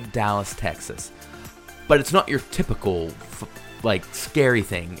in Lake Dallas, Texas. But it's not your typical like scary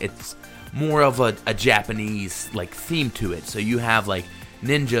thing. It's more of a Japanese like theme to it. So you have like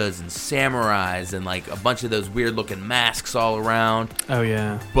ninjas and samurais and like a bunch of those weird looking masks all around. Oh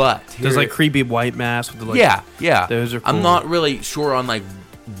yeah. But there's like creepy white masks with the, like, yeah. Those are cool. I'm not really sure on like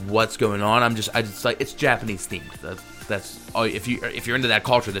what's going on. I just like it's Japanese themed. That's if you're into that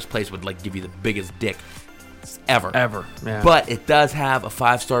culture, this place would like give you the biggest dick ever. Yeah. But it does have a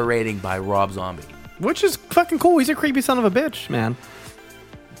 5-star rating by Rob Zombie, which is fucking cool. He's a creepy son of a bitch, man.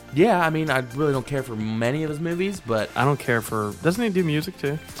 Yeah, I mean, I really don't care for many of his movies, but I don't care for. Doesn't he do music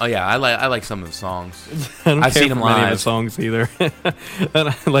too? Oh yeah, I like some of the songs. I've seen him live. Many of the songs either, and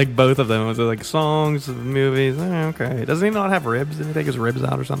I like both of them. It was like songs, movies. Okay, doesn't he not have ribs? Didn't he take his ribs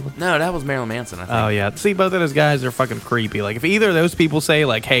out or something? No, that was Marilyn Manson. I think. Oh yeah, see, both of those guys are fucking creepy. Like if either of those people say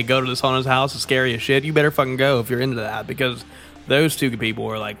like, "Hey, go to this haunted house, it's scary as shit," you better fucking go if you're into that, because those two people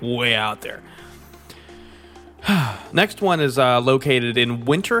are like way out there. Next one is located in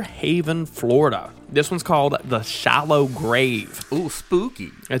Winter Haven, Florida. This one's called the Shallow Grave. Ooh, spooky.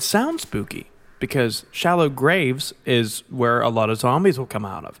 It sounds spooky because shallow graves is where a lot of zombies will come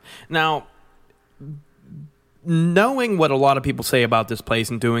out of. Now, knowing what a lot of people say about this place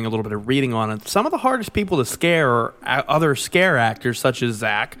and doing a little bit of reading on it, some of the hardest people to scare are other scare actors such as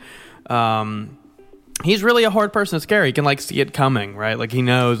Zach. He's really a hard person to scare. He can, like, see it coming, right? Like, he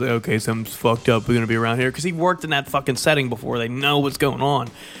knows, okay, something's fucked up. We're going to be around here. Because he worked in that fucking setting before. They know what's going on.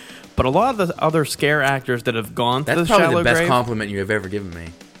 But a lot of the other scare actors that have gone to the shallow grave... That's probably the best compliment you have ever given me.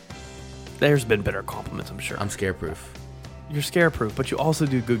 There's been better compliments, I'm sure. I'm scare-proof. You're scare-proof, but you also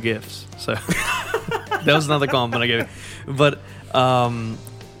do good gifts. So, that was another compliment I gave you. But,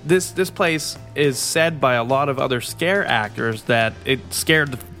 this place is said by a lot of other scare actors that it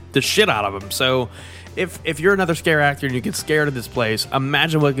scared the shit out of them. So... If you're another scare actor and you get scared of this place,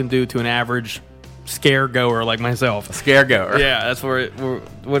 imagine what it can do to an average scare goer like myself. A scare goer. Yeah, that's where.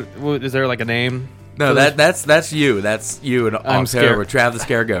 What is there like a name? No, that's you. That's you in October. Trav the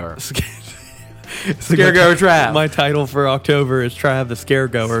scare goer. Scare goer Trav. My title for October is Trav the scare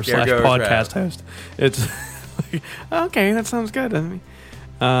goer / podcast host. It's like, okay, that sounds good.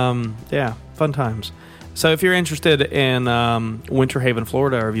 Yeah, fun times. So if you're interested in Winter Haven,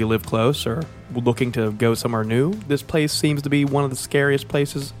 Florida, or if you live close or looking to go somewhere new, this place seems to be one of the scariest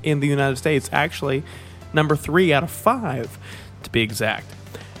places in the United States. Actually, number 3 out of 5, to be exact.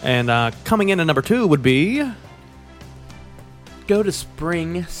 And coming in at number 2 would be... Go to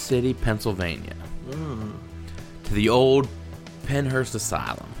Spring City, Pennsylvania. To the old Pennhurst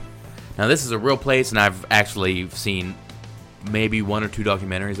Asylum. Now, this is a real place, and I've actually seen maybe 1 or 2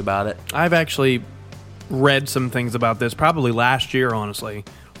 documentaries about it. I've actually read some things about this, probably last year, honestly.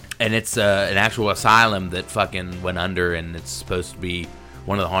 And it's an actual asylum that fucking went under, and it's supposed to be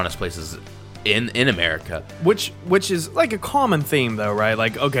one of the haunted places in America. Which is like a common theme, though, right?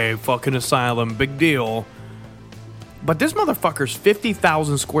 Like, okay, fucking asylum, big deal. But this motherfucker's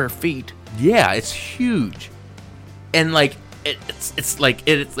 50,000 square feet. Yeah, it's huge. And, like, it's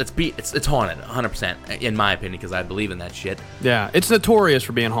haunted, 100%, in my opinion, because I believe in that shit. Yeah, it's notorious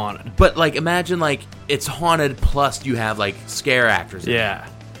for being haunted. But, like, imagine, like, it's haunted plus you have, like, scare actors in Yeah.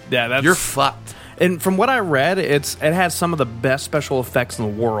 it. Yeah, that's... You're fucked. And from what I read, it has some of the best special effects in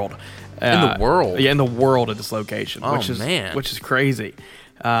the world. In the world? Yeah, in the world at this location. Oh, which is, man. Which is crazy.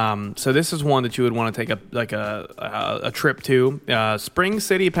 So this is one that you would want to take a trip to. Spring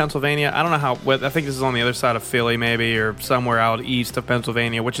City, Pennsylvania. I don't know how. I think this is on the other side of Philly, maybe, or somewhere out east of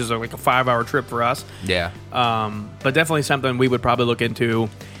Pennsylvania, which is like a 5-hour trip for us. Yeah. But definitely something we would probably look into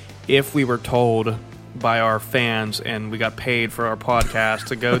if we were told by our fans and we got paid for our podcast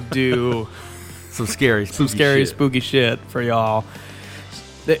to go do some scary, spooky shit for y'all.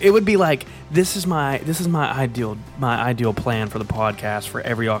 It would be like, this is my ideal plan for the podcast for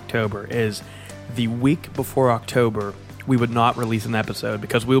every October is the week before October we would not release an episode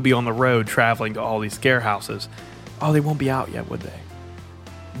because we'll be on the road traveling to all these scare houses. Oh, they won't be out yet, would they?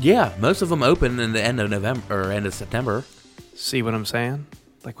 Yeah, most of them open in the end of November or end of September. See what I'm saying?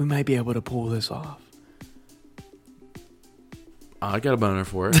 Like, we might be able to pull this off. I got a boner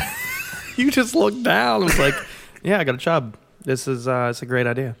for it. You just looked down and was like, yeah, I got a chub. This is it's a great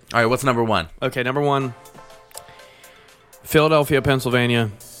idea. All right, what's number 1? Okay, number 1, Philadelphia,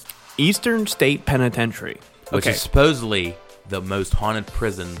 Pennsylvania, Eastern State Penitentiary. Which is supposedly the most haunted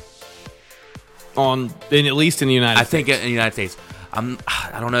prison. At least in the United States. I think in the United States.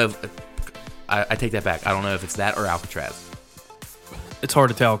 I don't know if... I take that back. I don't know if it's that or Alcatraz. It's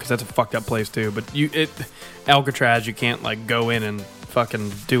hard to tell because that's a fucked up place too. But Alcatraz, you can't like go in and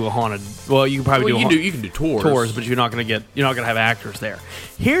fucking do a haunted. Well, you can probably you can do tours, but you're not gonna have actors there.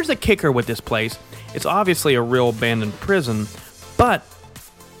 Here's the kicker with this place: it's obviously a real abandoned prison, but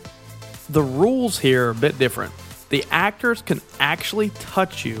the rules here are a bit different. The actors can actually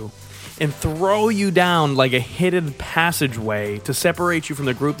touch you and throw you down like a hidden passageway to separate you from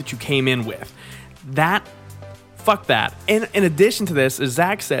the group that you came in with. Fuck that. In addition to this, as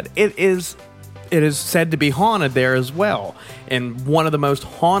Zach said, it is said to be haunted there as well. And one of the most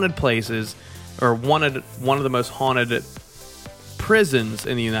haunted places, or one of the most haunted prisons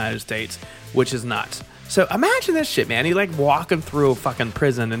in the United States, which is nuts. So imagine this shit, man. You like walking through a fucking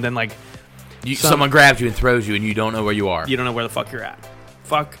prison and then like someone grabs you and throws you and you don't know where you are. You don't know where the fuck you're at.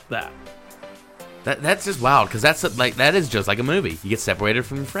 Fuck that. That's just wild because that is just like a movie. You get separated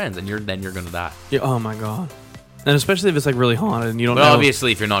from your friends and then you're gonna die. Yeah, oh my god. And especially if it's like really haunted and you don't know. Well,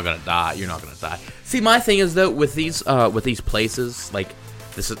 obviously, if you're not gonna die, you're not gonna die. See, my thing is though with these places like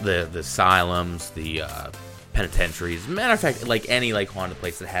the asylums, the penitentiaries. Matter of fact, like any like haunted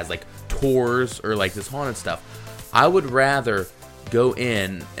place that has like tours or like this haunted stuff, I would rather go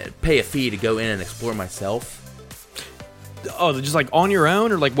in, pay a fee to go in and explore myself. Oh, just like on your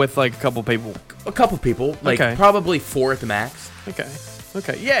own or like with like a couple people? A couple people, like probably 4 at the max. Okay.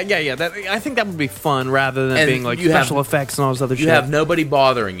 Yeah. I think that would be fun rather than being like special effects and all this other shit. You have nobody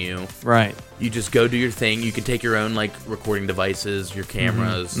bothering you. Right. You just go do your thing. You can take your own like recording devices, your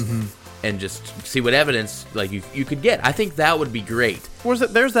cameras, and just see what evidence like you could get. I think that would be great.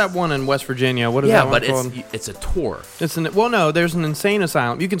 There's that one in West Virginia. What is that one called? Yeah, but it's a tour. No, there's an insane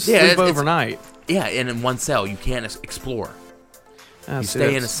asylum. You can sleep overnight. Yeah, and in one cell you can't explore. You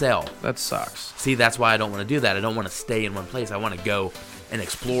stay in a cell. That sucks. See, that's why I don't want to do that. I don't want to stay in one place. I want to go and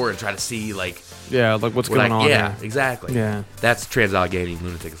explore and try to see like what's going on. Yeah, here. exactly. Yeah, that's Trans-Allegheny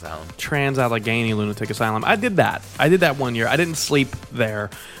Lunatic Asylum. Trans-Allegheny Lunatic Asylum. I did that 1 year. I didn't sleep there,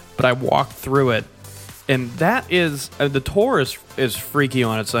 but I walked through it, and that is the tour is freaky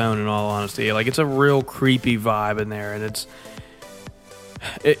on its own. In all honesty, like it's a real creepy vibe in there, and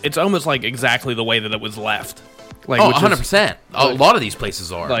it's almost like exactly the way that it was left. Like 100%. A lot of these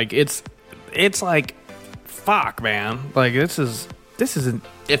places are like it's like fuck, man. Like this is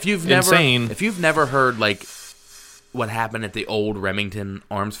if you've insane. If you've never heard like what happened at the old Remington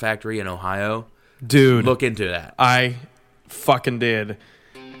Arms Factory in Ohio? Dude. Look into that. I fucking did.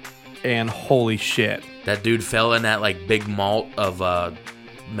 And holy shit. That dude fell in that, like, big malt of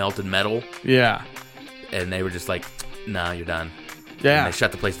melted metal. Yeah. And they were just like, nah, you're done. Yeah. And they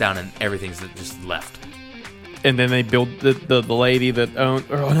shut the place down, and everything's just left. And then they built the lady that owned...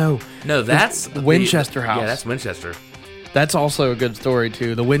 Oh, no. No, that's... the Winchester House. Yeah, that's Winchester. That's also a good story,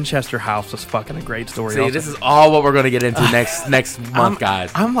 too. The Winchester House is fucking a great story. See, also. this is all what we're going to get into next month,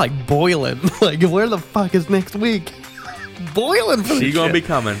 guys. I'm, like, boiling. Like, where the fuck is next week? Boiling for She's going to be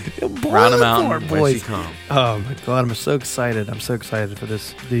coming. Round them out when she comes. Oh, my God. I'm so excited. I'm so excited for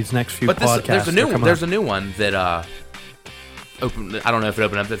these next few podcasts. There's a new one that... Open. I don't know if it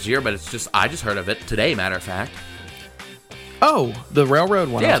opened up this year, but I just heard of it today, matter of fact. Oh, the railroad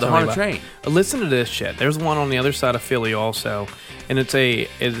one. Yeah, the haunted train. Listen to this shit. There's one on the other side of Philly also, and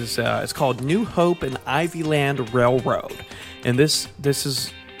it's called New Hope and Ivyland Railroad, and this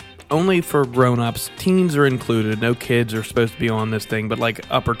is only for grown-ups. Teens are included. No kids are supposed to be on this thing, but like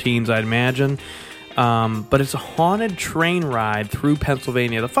upper teens, I'd imagine. But it's a haunted train ride through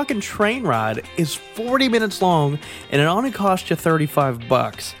Pennsylvania. The fucking train ride is 40 minutes long, and it only costs you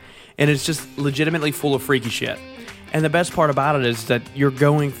 $35, and it's just legitimately full of freaky shit. And the best part about it is that you're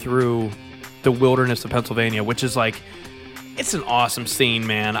going through the wilderness of Pennsylvania, which is like, it's an awesome scene,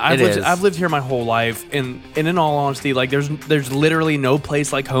 man. I've lived here my whole life, and in all honesty, like there's literally no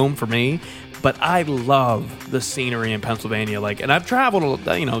place like home for me. But I love the scenery in Pennsylvania, like, and I've traveled,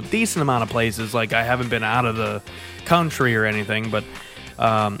 decent amount of places. Like, I haven't been out of the country or anything, but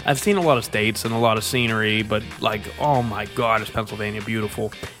I've seen a lot of states and a lot of scenery. But like, oh my God, is Pennsylvania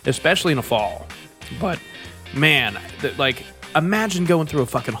beautiful, especially in the fall. But man, like, imagine going through a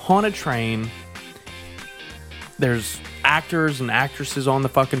fucking haunted train. There's actors and actresses on the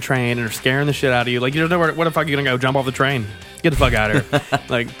fucking train, and they're scaring the shit out of you. Like, you don't know where the fuck you're gonna go. Jump off the train. Get the fuck out of here.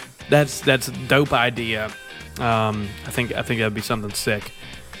 Like. That's a dope idea. I think that'd be something sick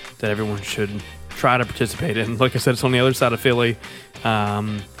that everyone should try to participate in. Like I said, it's on the other side of Philly.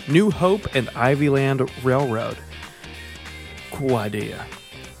 New Hope and Ivyland Railroad. Cool idea.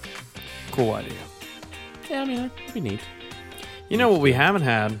 Yeah, I mean, it'd be neat. You know what we haven't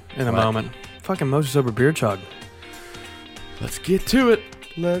had in a moment? Fucking Most Sober Beer Chug. Let's get to it.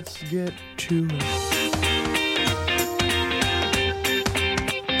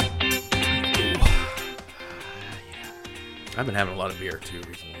 I've been having a lot of beer, too,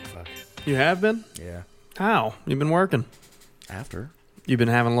 recently. Fuck. You have been? Yeah. How? You've been working? After? You've been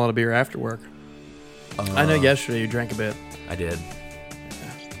having a lot of beer after work. I know yesterday you drank a bit. I did.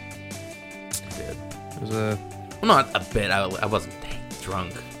 It was a... Well, not a bit. I wasn't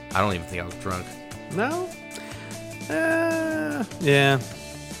drunk. I don't even think I was drunk. No? Yeah.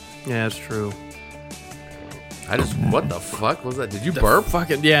 Yeah, it's true. What the fuck was that? Did you burp?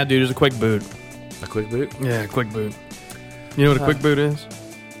 Fucking... Yeah, dude, it was a quick boot. A quick boot? Yeah, a quick boot. You know what a quick boot is?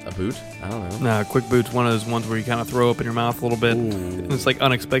 A boot? I don't know. No, a quick boot's one of those ones where you kind of throw up in your mouth a little bit. Ooh. And it's like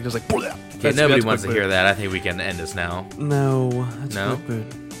unexpected. It's like... Okay, nobody wants to hear that. I think we can end this now. No. That's a quick boot.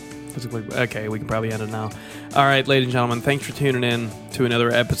 That's a quick boot. Okay, we can probably end it now. All right, ladies and gentlemen, thanks for tuning in to another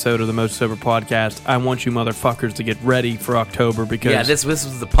episode of the Most Sober Podcast. I want you motherfuckers to get ready for October because... Yeah, this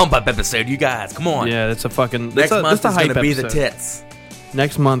was the pump-up episode. You guys, come on. Yeah, it's a fucking... Next month is going to be episode. the tits.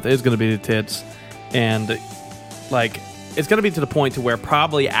 Next month is going to be the tits. And, like... It's going to be to the point to where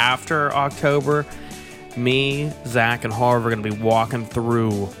probably after October, me, Zach, and Harv are going to be walking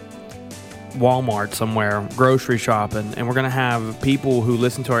through Walmart somewhere, grocery shopping, and we're going to have people who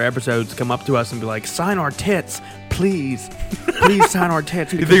listen to our episodes come up to us and be like, sign our tits, please. Please sign our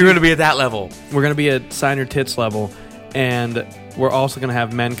tits. You think you're going to be at that level? We're going to be at sign your tits level, and we're also going to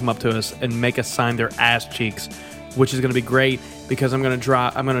have men come up to us and make us sign their ass cheeks, which is going to be great because I'm going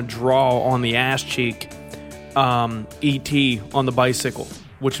to draw on the ass cheek E.T. on the bicycle,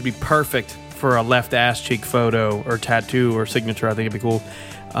 which would be perfect for a left ass cheek photo or tattoo or signature. I think it'd be cool.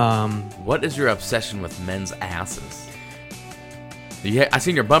 What is your obsession with men's asses? I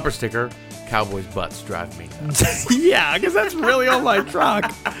seen your bumper sticker. Cowboys' butts drive me nuts. Yeah, because that's really on my truck.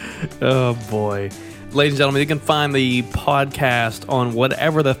 Oh boy. Ladies and gentlemen, you can find the podcast on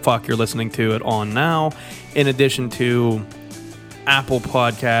whatever the fuck you're listening to it on now, in addition to Apple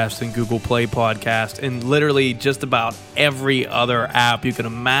Podcast and Google Play Podcast, and literally just about every other app you can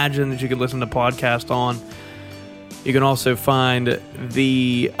imagine that you can listen to podcast on. You can also find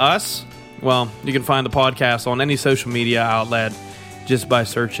you can find the podcast on any social media outlet just by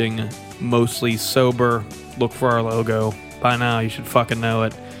searching Mostly Sober. Look for our logo. By now, you should fucking know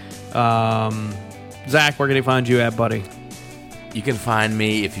it. Zach, where can he find you at, buddy? You can find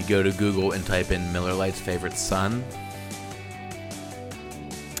me if you go to Google and type in Miller Lite's favorite son.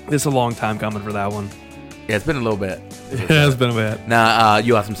 This is a long time coming for that one. Yeah, it's been a little bit. It has been a bit. Nah,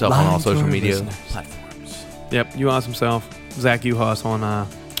 U-Haas himself on all Lying to social our media listeners. platforms. Yep, U-Haas himself. Zach U-Haas on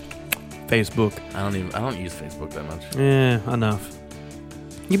Facebook. I don't use Facebook that much. Yeah, enough.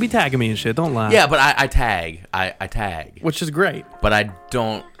 You be tagging me and shit. Don't lie. Yeah, but I tag. I tag. Which is great. But I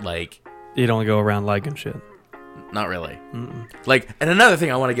don't, like... You don't go around liking shit. Not really. Like, and another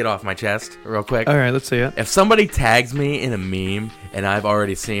thing I want to get off my chest real quick. All right, let's see it. If somebody tags me in a meme and I've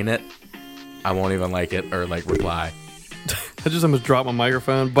already seen it, I won't even like it or, like, reply. I just almost dropped my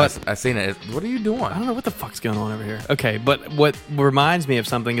microphone, but... I seen it. What are you doing? I don't know what the fuck's going on over here. Okay, but what reminds me of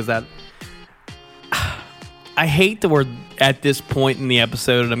something is that I hate that we're at this point in the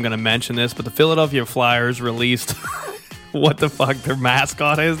episode, and I'm going to mention this, but the Philadelphia Flyers released what the fuck their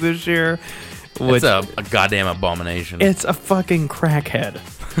mascot is this year. It's a goddamn abomination. It's a fucking crackhead.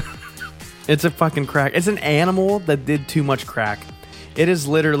 It's a fucking crack. It's an animal that did too much crack. It is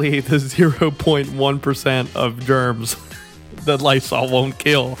literally the 0.1% of germs that Lysol won't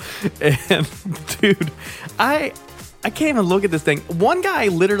kill. And dude, I can't even look at this thing. One guy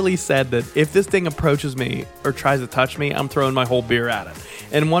literally said that if this thing approaches me or tries to touch me, I'm throwing my whole beer at it.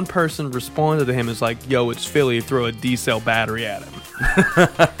 And one person responded to him as like, yo, it's Philly, throw a D-cell battery at him.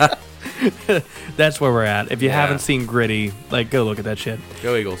 That's where we're at. If you haven't seen Gritty, like, go look at that shit.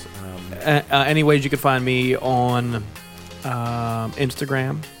 Go Eagles. Anyways, you can find me on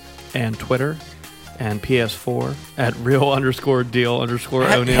Instagram and Twitter and PS4 at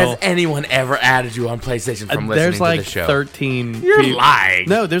real_deal_O'Neal. Has anyone ever added you on PlayStation from listening to the show? There's like 13. You're lying.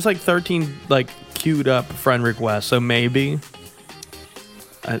 No, there's like 13 like queued up friend requests. So maybe.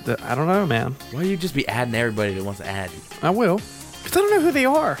 I don't know, man. Why you just be adding everybody that wants to add you? I will. Because I don't know who they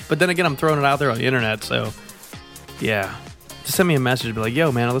are. But then again, I'm throwing it out there on the internet. So, yeah. Just send me a message and be like,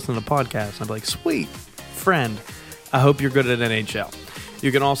 yo, man, I listen to the podcast. And I'd be like, sweet. Friend. I hope you're good at NHL.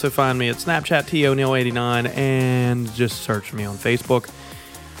 You can also find me at Snapchat, TO'Neal89, and just search for me on Facebook.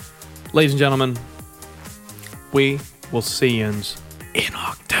 Ladies and gentlemen, we will see you in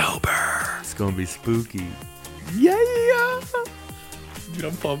October. It's going to be spooky. Yeah. Dude,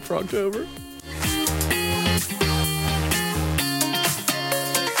 I'm pumped for October.